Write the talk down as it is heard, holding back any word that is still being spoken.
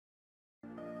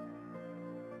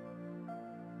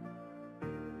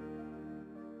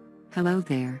Hello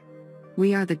there.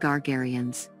 We are the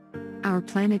Gargarians. Our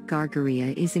planet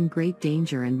Gargaria is in great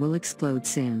danger and will explode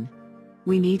soon.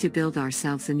 We need to build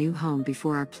ourselves a new home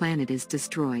before our planet is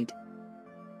destroyed.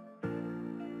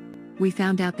 We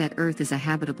found out that Earth is a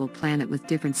habitable planet with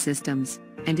different systems,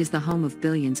 and is the home of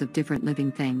billions of different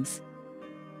living things.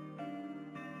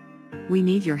 We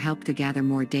need your help to gather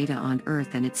more data on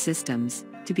Earth and its systems,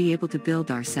 to be able to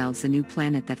build ourselves a new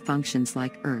planet that functions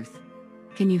like Earth.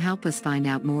 Can you help us find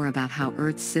out more about how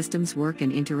Earth's systems work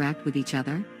and interact with each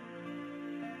other?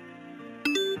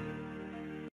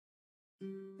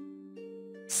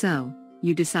 So,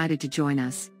 you decided to join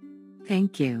us.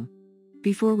 Thank you.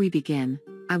 Before we begin,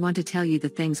 I want to tell you the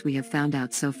things we have found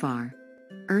out so far.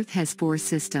 Earth has 4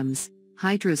 systems: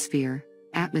 Hydrosphere,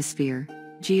 Atmosphere,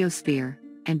 Geosphere,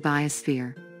 and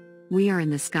Biosphere. We are in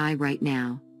the sky right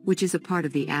now, which is a part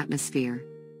of the atmosphere.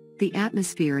 The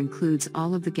atmosphere includes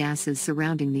all of the gases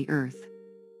surrounding the Earth.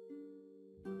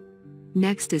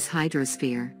 Next is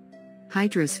Hydrosphere.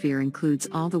 Hydrosphere includes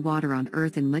all the water on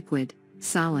Earth in liquid,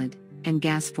 solid, and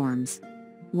gas forms.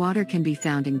 Water can be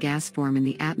found in gas form in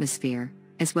the atmosphere,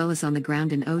 as well as on the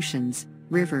ground in oceans,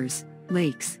 rivers,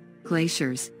 lakes,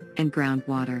 glaciers, and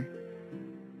groundwater.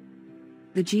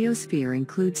 The Geosphere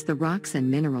includes the rocks and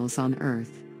minerals on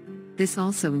Earth. This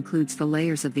also includes the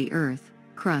layers of the Earth,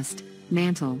 crust,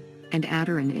 mantle, and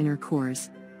outer and inner cores.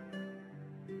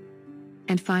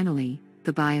 And finally,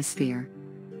 the Biosphere.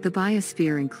 The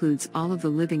Biosphere includes all of the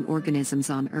living organisms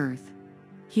on Earth.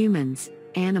 Humans,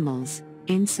 animals,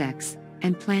 insects,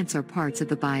 and plants are parts of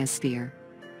the Biosphere.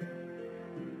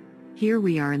 Here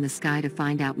we are in the sky to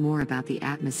find out more about the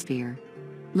atmosphere.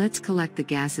 Let's collect the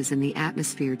gases in the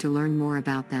atmosphere to learn more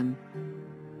about them.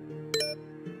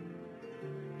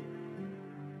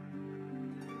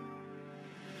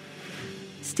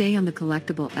 Stay on the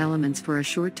collectible elements for a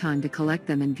short time to collect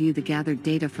them and view the gathered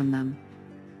data from them.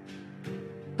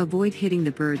 Avoid hitting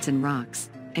the birds and rocks,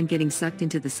 and getting sucked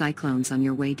into the cyclones on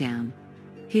your way down.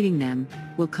 Hitting them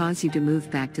will cause you to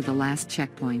move back to the last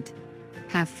checkpoint.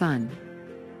 Have fun!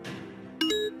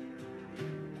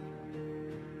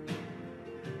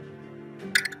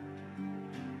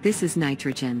 This is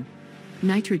nitrogen.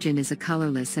 Nitrogen is a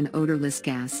colorless and odorless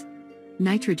gas.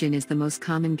 Nitrogen is the most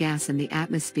common gas in the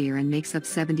atmosphere and makes up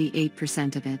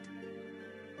 78% of it.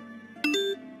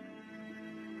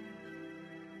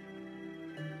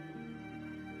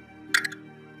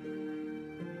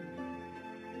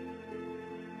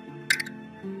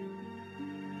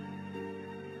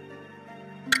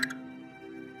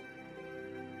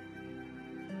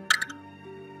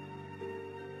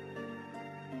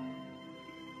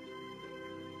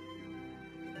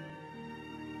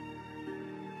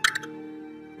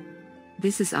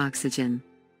 This is oxygen.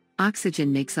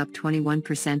 Oxygen makes up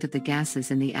 21% of the gases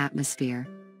in the atmosphere.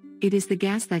 It is the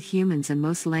gas that humans and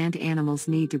most land animals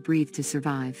need to breathe to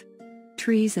survive.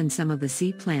 Trees and some of the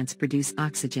sea plants produce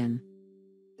oxygen.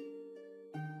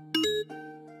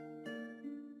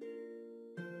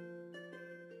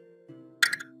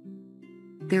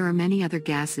 There are many other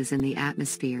gases in the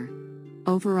atmosphere.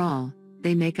 Overall,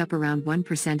 they make up around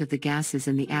 1% of the gases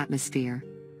in the atmosphere.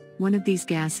 One of these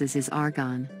gases is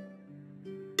argon.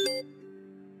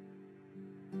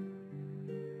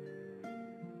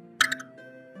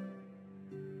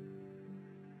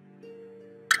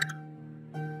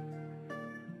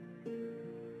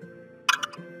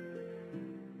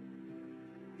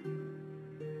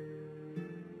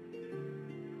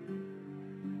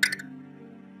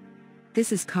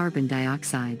 This is carbon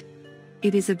dioxide.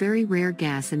 It is a very rare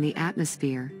gas in the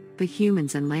atmosphere, but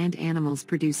humans and land animals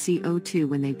produce CO2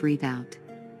 when they breathe out.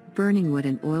 Burning wood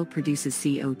and oil produces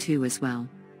CO2 as well.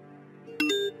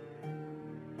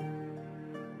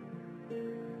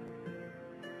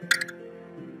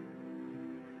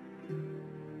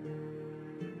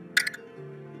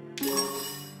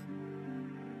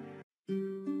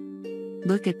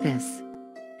 Look at this.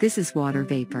 This is water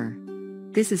vapor.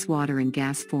 This is water in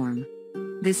gas form.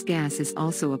 This gas is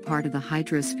also a part of the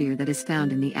hydrosphere that is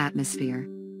found in the atmosphere.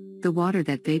 The water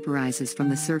that vaporizes from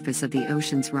the surface of the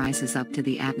oceans rises up to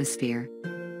the atmosphere.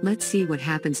 Let's see what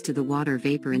happens to the water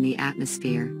vapor in the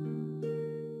atmosphere.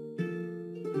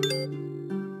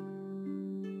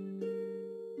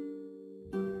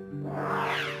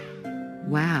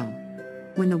 Wow!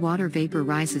 When the water vapor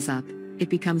rises up, it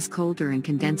becomes colder and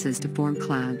condenses to form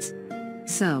clouds.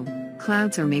 So,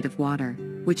 clouds are made of water,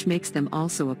 which makes them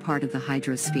also a part of the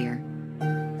hydrosphere.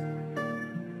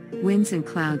 Winds and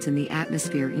clouds in the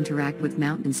atmosphere interact with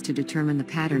mountains to determine the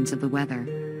patterns of the weather.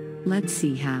 Let's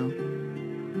see how.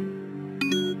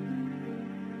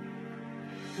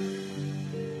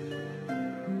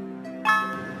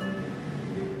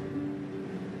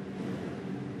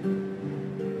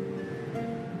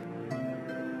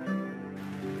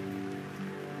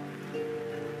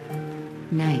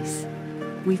 Nice.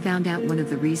 We found out one of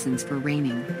the reasons for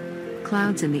raining.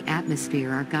 Clouds in the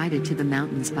atmosphere are guided to the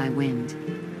mountains by wind.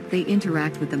 They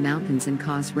interact with the mountains and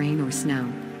cause rain or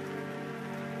snow.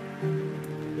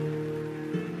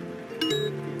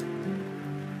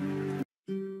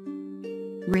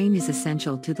 Rain is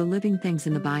essential to the living things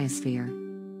in the biosphere.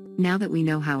 Now that we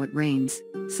know how it rains,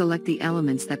 select the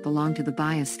elements that belong to the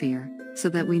biosphere, so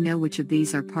that we know which of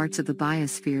these are parts of the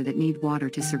biosphere that need water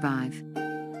to survive.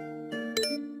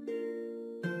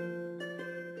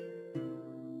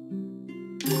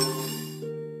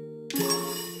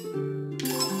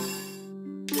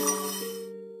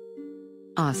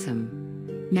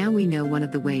 Awesome. Now we know one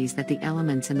of the ways that the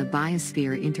elements in the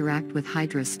biosphere interact with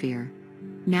Hydrosphere.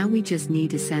 Now we just need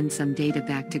to send some data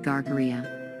back to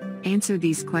Gargaria. Answer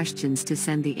these questions to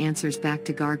send the answers back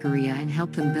to Gargaria and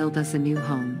help them build us a new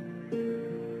home.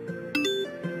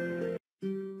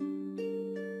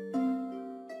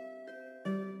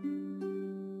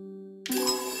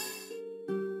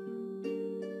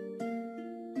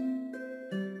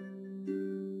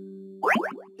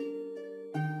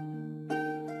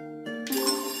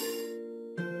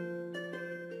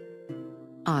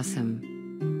 Awesome.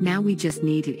 Now we just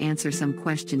need to answer some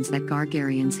questions that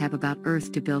Gargarians have about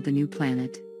Earth to build a new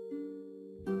planet.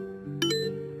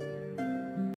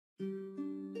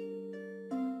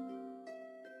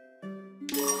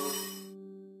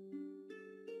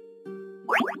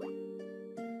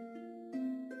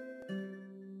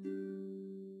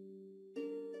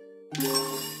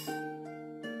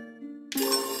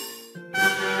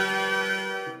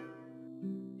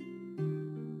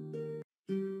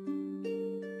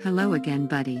 Hello again,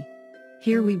 buddy.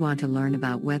 Here we want to learn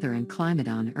about weather and climate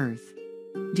on Earth.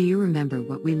 Do you remember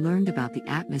what we learned about the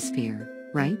atmosphere,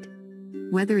 right?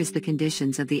 Weather is the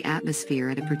conditions of the atmosphere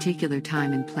at a particular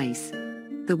time and place.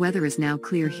 The weather is now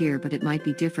clear here, but it might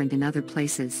be different in other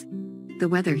places. The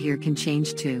weather here can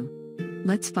change too.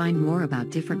 Let's find more about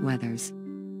different weathers.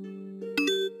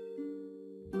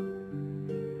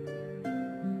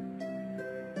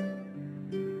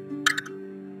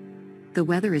 The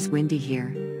weather is windy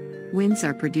here. Winds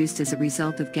are produced as a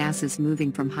result of gases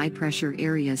moving from high-pressure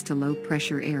areas to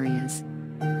low-pressure areas.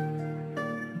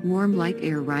 Warm light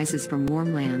air rises from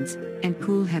warm lands, and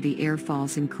cool heavy air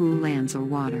falls in cool lands or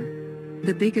water.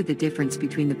 The bigger the difference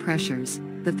between the pressures,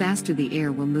 the faster the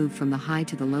air will move from the high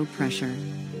to the low pressure.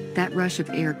 That rush of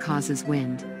air causes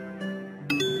wind.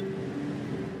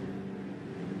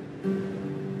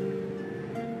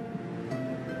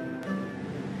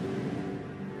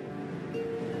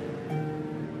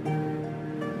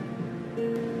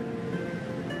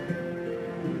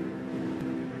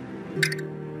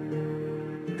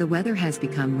 The weather has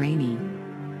become rainy.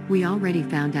 We already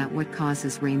found out what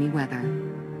causes rainy weather.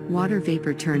 Water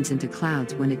vapor turns into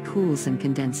clouds when it cools and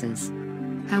condenses.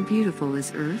 How beautiful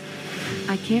is Earth?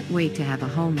 I can't wait to have a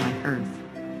home like Earth.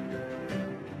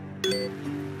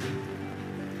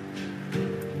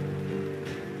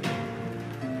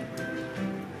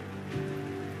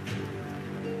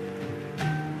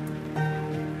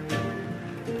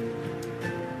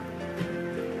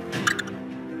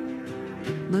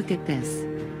 Look at this.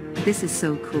 This is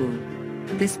so cool.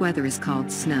 This weather is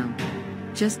called snow.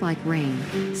 Just like rain,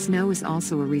 snow is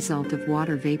also a result of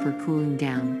water vapor cooling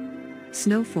down.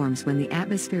 Snow forms when the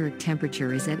atmospheric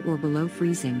temperature is at or below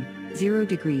freezing, 0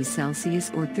 degrees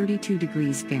Celsius or 32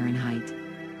 degrees Fahrenheit.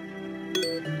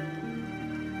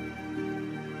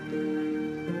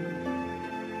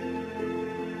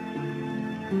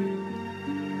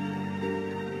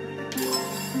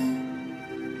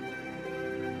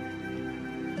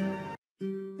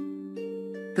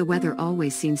 The weather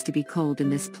always seems to be cold in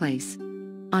this place.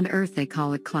 On Earth they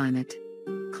call it climate.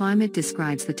 Climate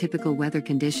describes the typical weather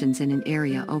conditions in an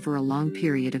area over a long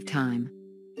period of time.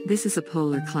 This is a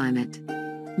polar climate.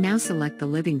 Now select the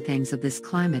living things of this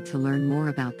climate to learn more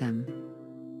about them.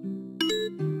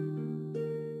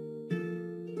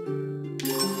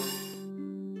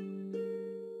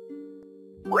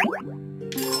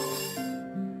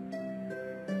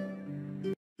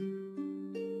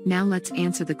 Now let's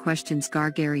answer the questions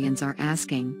Gargarians are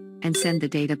asking, and send the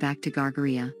data back to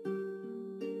Gargaria.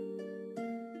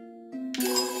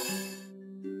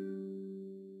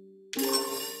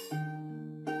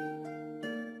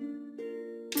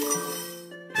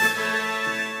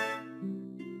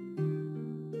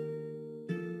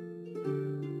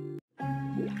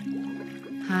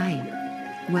 Hi.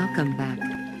 Welcome back.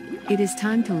 It is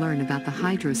time to learn about the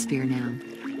hydrosphere now.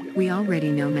 We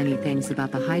already know many things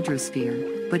about the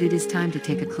hydrosphere, but it is time to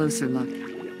take a closer look.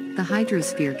 The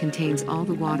hydrosphere contains all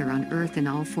the water on Earth in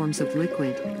all forms of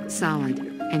liquid, solid,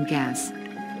 and gas.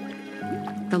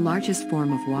 The largest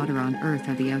form of water on Earth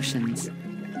are the oceans.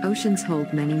 Oceans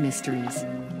hold many mysteries.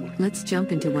 Let's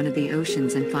jump into one of the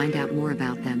oceans and find out more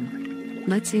about them.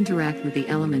 Let's interact with the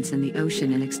elements in the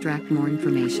ocean and extract more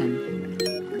information.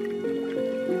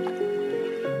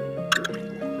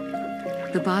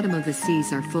 The bottom of the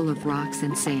seas are full of rocks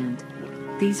and sand.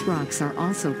 These rocks are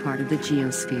also part of the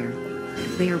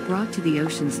geosphere. They are brought to the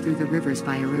oceans through the rivers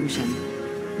by erosion.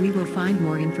 We will find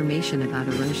more information about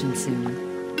erosion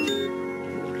soon.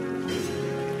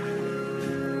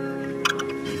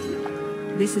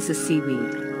 This is a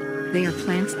seaweed. They are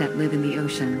plants that live in the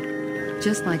ocean.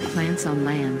 Just like plants on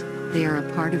land, they are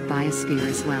a part of Biosphere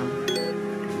as well.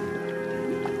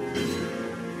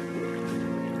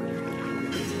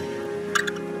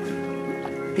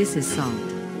 This is salt.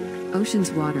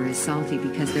 Ocean's water is salty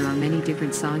because there are many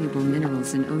different soluble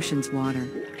minerals in ocean's water,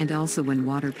 and also when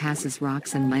water passes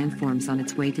rocks and landforms on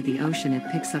its way to the ocean, it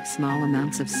picks up small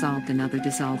amounts of salt and other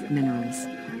dissolved minerals.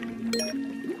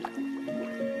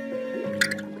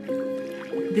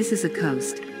 This is a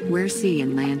coast, where sea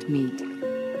and land meet.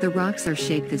 The rocks are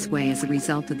shaped this way as a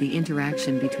result of the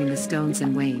interaction between the stones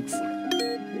and waves.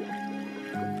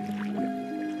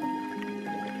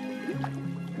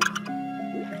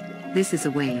 This is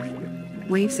a wave.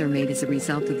 Waves are made as a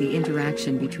result of the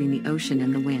interaction between the ocean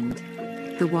and the wind.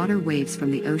 The water waves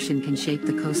from the ocean can shape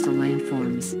the coastal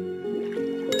landforms.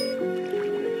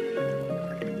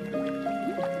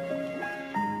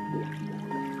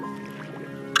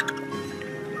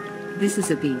 This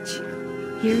is a beach.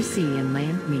 Here sea and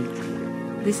land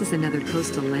meet. This is another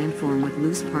coastal landform with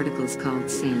loose particles called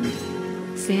sand.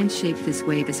 Sand shaped this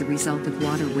wave as a result of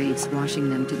water waves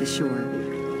washing them to the shore.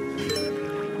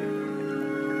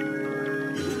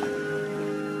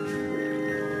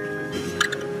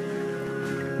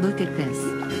 Look at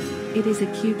this. It is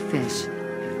a cute fish.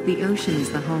 The ocean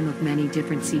is the home of many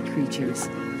different sea creatures.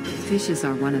 Fishes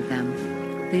are one of them.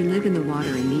 They live in the water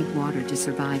and need water to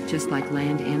survive just like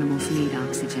land animals need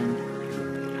oxygen.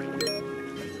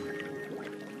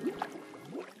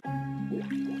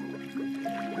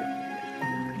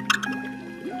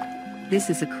 This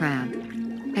is a crab.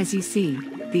 As you see,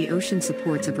 the ocean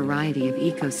supports a variety of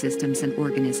ecosystems and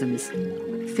organisms.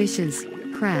 Fishes,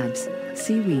 crabs,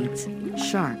 seaweeds,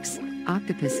 sharks,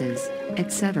 octopuses,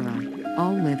 etc.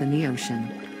 all live in the ocean.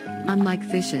 Unlike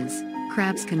fishes,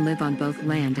 crabs can live on both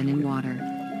land and in water.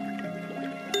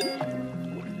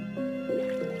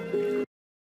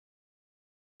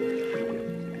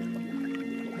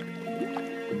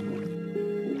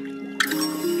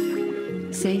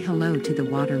 Say hello to the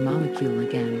water molecule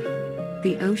again.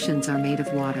 The oceans are made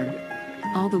of water.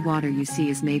 All the water you see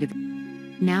is made of.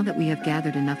 Now that we have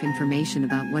gathered enough information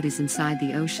about what is inside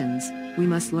the oceans, we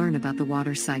must learn about the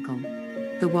water cycle.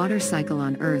 The water cycle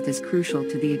on Earth is crucial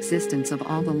to the existence of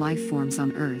all the life forms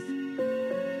on Earth.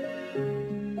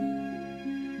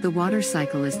 The water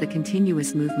cycle is the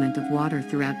continuous movement of water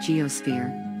throughout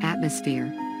geosphere,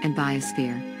 atmosphere, and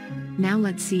biosphere. Now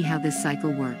let's see how this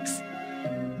cycle works.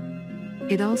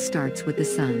 It all starts with the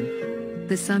sun.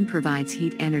 The sun provides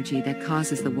heat energy that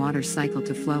causes the water cycle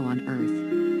to flow on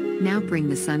Earth. Now bring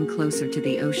the sun closer to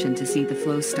the ocean to see the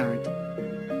flow start.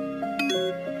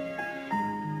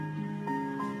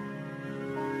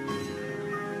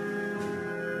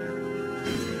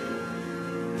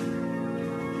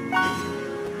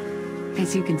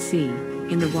 As you can see,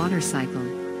 in the water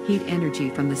cycle, heat energy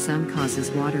from the sun causes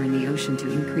water in the ocean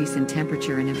to increase in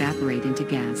temperature and evaporate into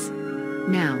gas.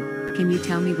 Now, can you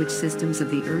tell me which systems of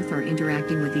the Earth are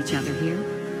interacting with each other here?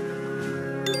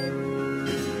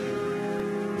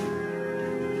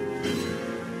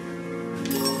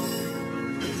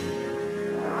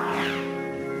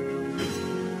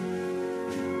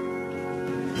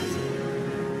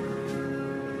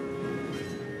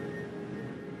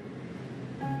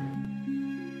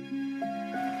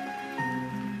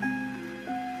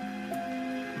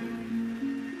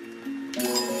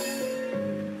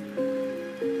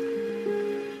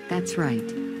 That's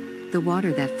right. The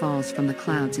water that falls from the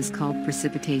clouds is called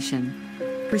precipitation.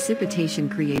 Precipitation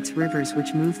creates rivers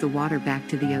which move the water back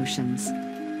to the oceans.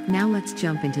 Now let's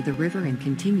jump into the river and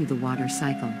continue the water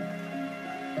cycle.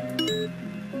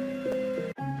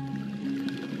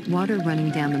 Water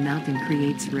running down the mountain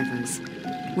creates rivers.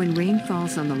 When rain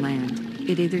falls on the land,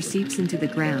 it either seeps into the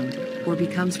ground, or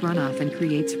becomes runoff and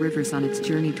creates rivers on its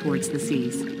journey towards the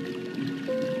seas.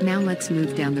 Now let's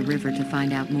move down the river to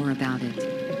find out more about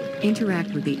it.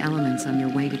 Interact with the elements on your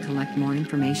way to collect more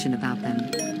information about them.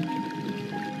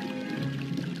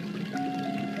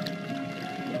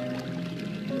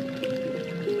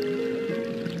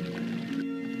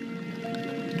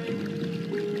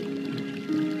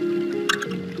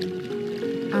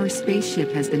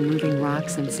 spaceship has been moving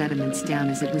rocks and sediments down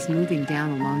as it was moving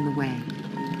down along the way.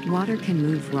 Water can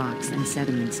move rocks and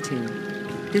sediments too.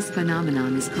 This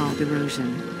phenomenon is called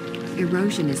erosion.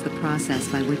 Erosion is the process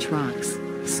by which rocks,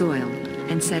 soil,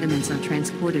 and sediments are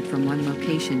transported from one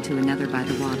location to another by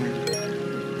the water.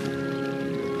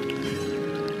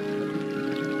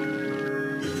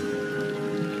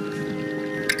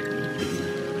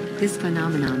 This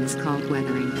phenomenon is called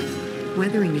weathering.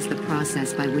 Weathering is the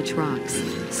process by which rocks,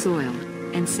 soil,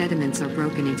 and sediments are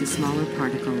broken into smaller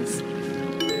particles.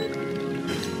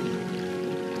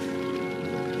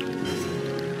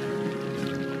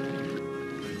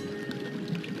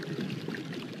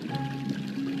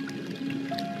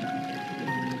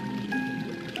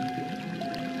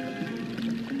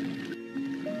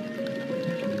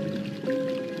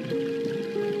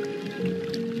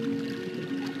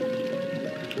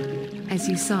 As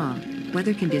you saw,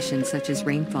 weather conditions such as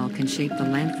rainfall can shape the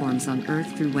landforms on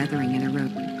Earth through weathering and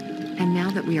erosion. And now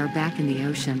that we are back in the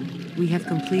ocean, we have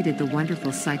completed the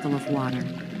wonderful cycle of water.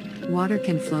 Water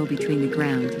can flow between the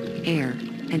ground, air,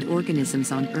 and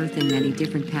organisms on Earth in many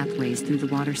different pathways through the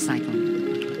water cycle.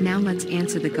 Now let's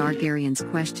answer the Gargarians'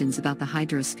 questions about the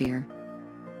hydrosphere.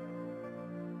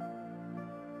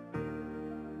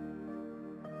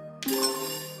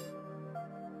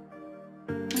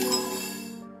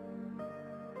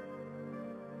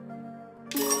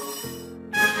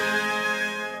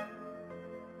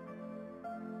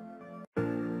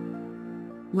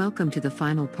 Welcome to the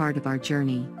final part of our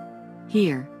journey.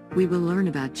 Here, we will learn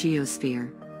about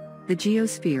Geosphere. The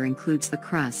Geosphere includes the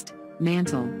crust,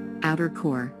 mantle, outer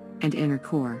core, and inner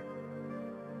core.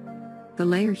 The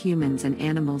layer humans and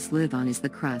animals live on is the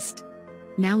crust.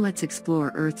 Now let's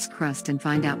explore Earth's crust and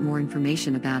find out more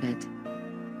information about it.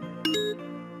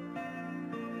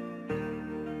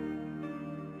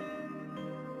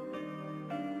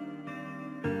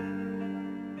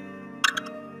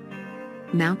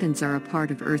 Mountains are a part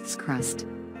of Earth's crust.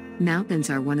 Mountains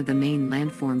are one of the main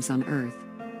landforms on Earth.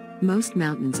 Most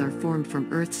mountains are formed from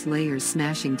Earth's layers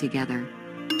smashing together.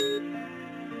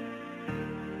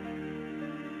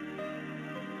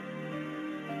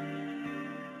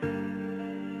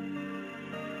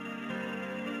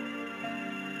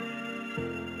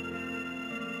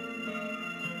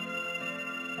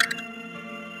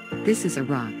 This is a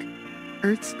rock.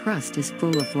 Earth's crust is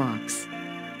full of rocks.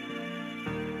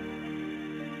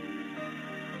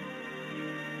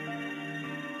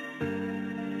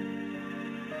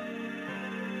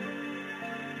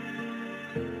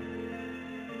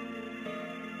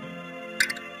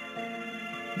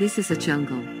 This is a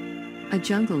jungle. A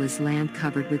jungle is land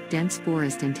covered with dense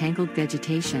forest and tangled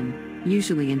vegetation,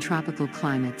 usually in tropical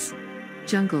climates.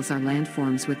 Jungles are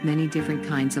landforms with many different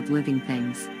kinds of living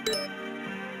things.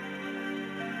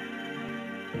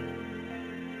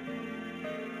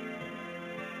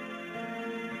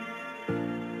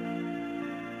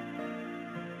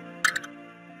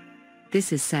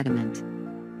 This is sediment.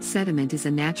 Sediment is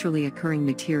a naturally occurring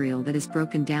material that is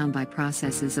broken down by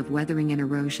processes of weathering and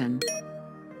erosion.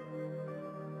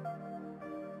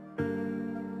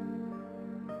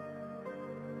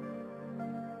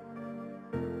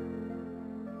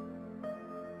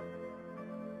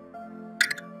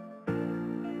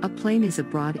 A plain is a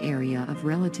broad area of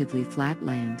relatively flat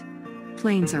land.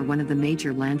 Plains are one of the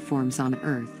major landforms on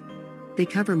Earth. They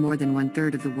cover more than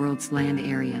 1/3 of the world's land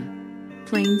area.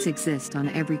 Plains exist on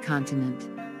every continent.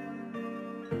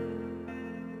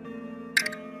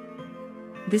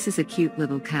 This is a cute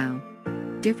little cow.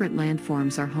 Different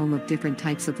landforms are home of different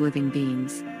types of living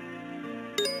beings.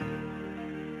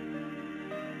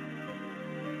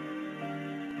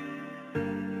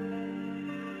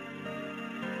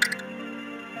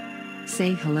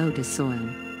 Say hello to soil.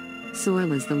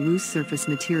 Soil is the loose surface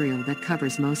material that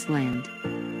covers most land.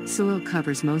 Soil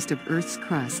covers most of Earth's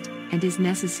crust, and is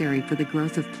necessary for the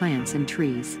growth of plants and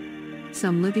trees.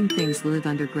 Some living things live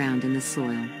underground in the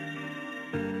soil.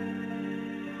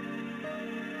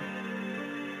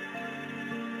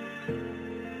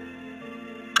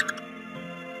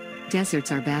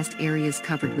 Deserts are vast areas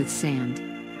covered with sand.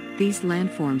 These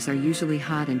landforms are usually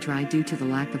hot and dry due to the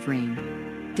lack of rain.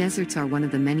 Deserts are one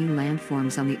of the many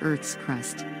landforms on the Earth's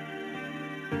crust.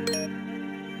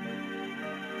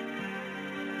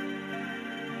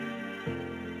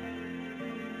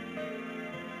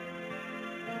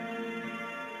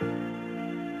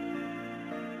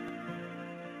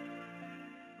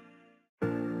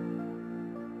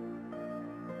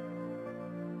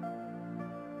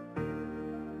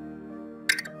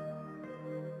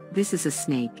 This is a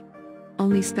snake.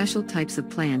 Only special types of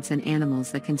plants and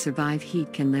animals that can survive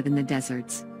heat can live in the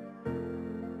deserts.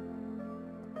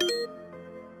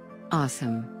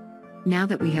 Awesome. Now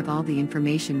that we have all the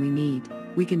information we need,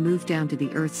 we can move down to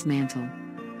the Earth's mantle.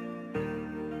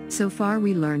 So far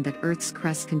we learned that Earth's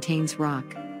crust contains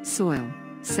rock, soil,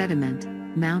 sediment,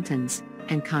 mountains,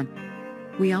 and continents.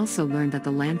 We also learned that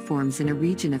the landforms in a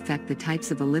region affect the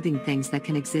types of the living things that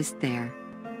can exist there.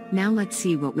 Now let's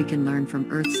see what we can learn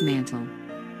from Earth's mantle.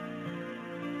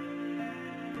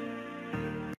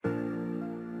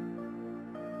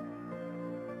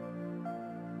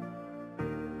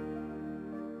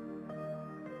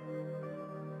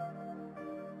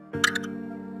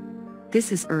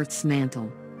 This is Earth's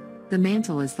mantle. The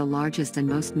mantle is the largest and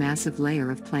most massive layer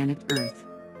of planet Earth.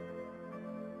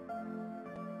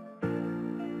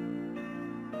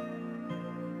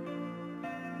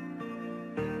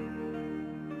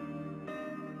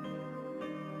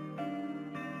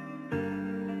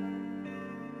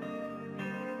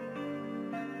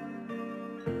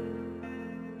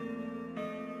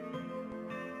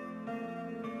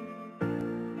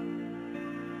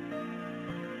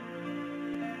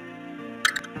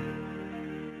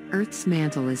 Earth's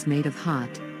mantle is made of hot,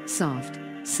 soft,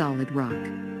 solid rock.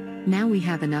 Now we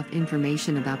have enough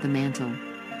information about the mantle.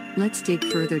 Let's dig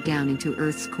further down into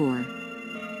Earth's core.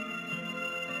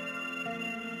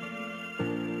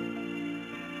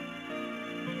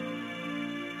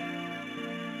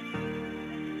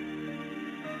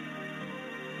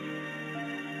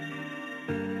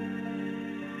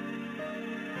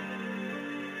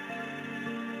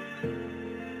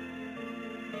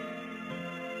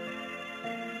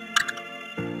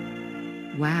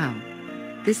 Wow!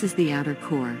 This is the outer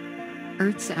core.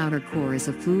 Earth's outer core is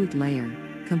a fluid layer,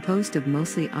 composed of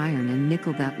mostly iron and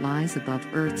nickel that lies above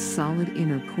Earth's solid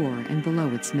inner core and below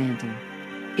its mantle.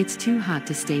 It's too hot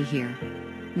to stay here.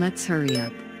 Let's hurry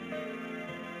up.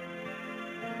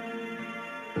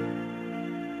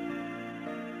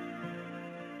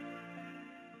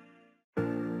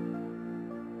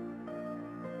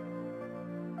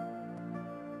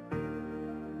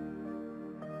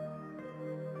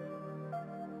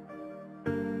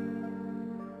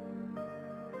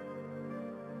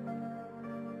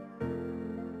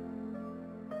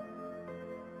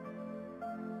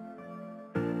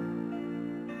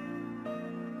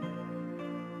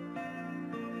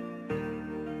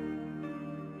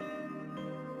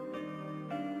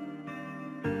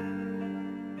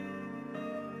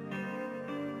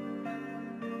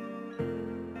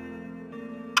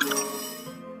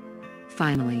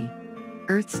 Finally,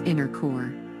 Earth's inner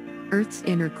core. Earth's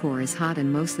inner core is hot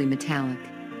and mostly metallic.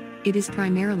 It is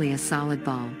primarily a solid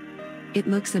ball. It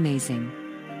looks amazing.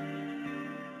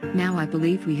 Now I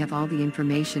believe we have all the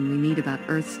information we need about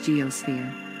Earth's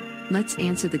geosphere. Let's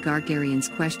answer the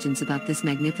Gargarians' questions about this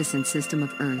magnificent system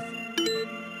of Earth.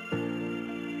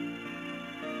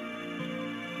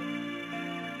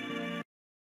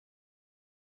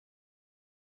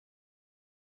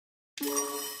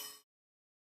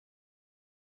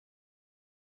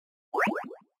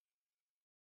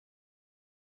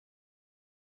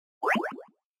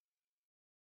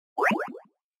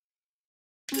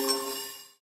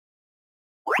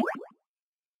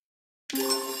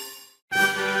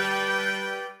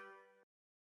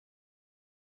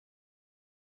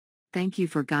 Thank you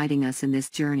for guiding us in this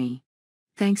journey.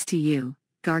 Thanks to you,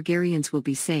 Gargarians will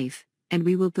be safe, and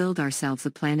we will build ourselves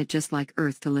a planet just like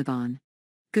Earth to live on.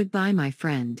 Goodbye, my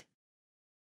friend.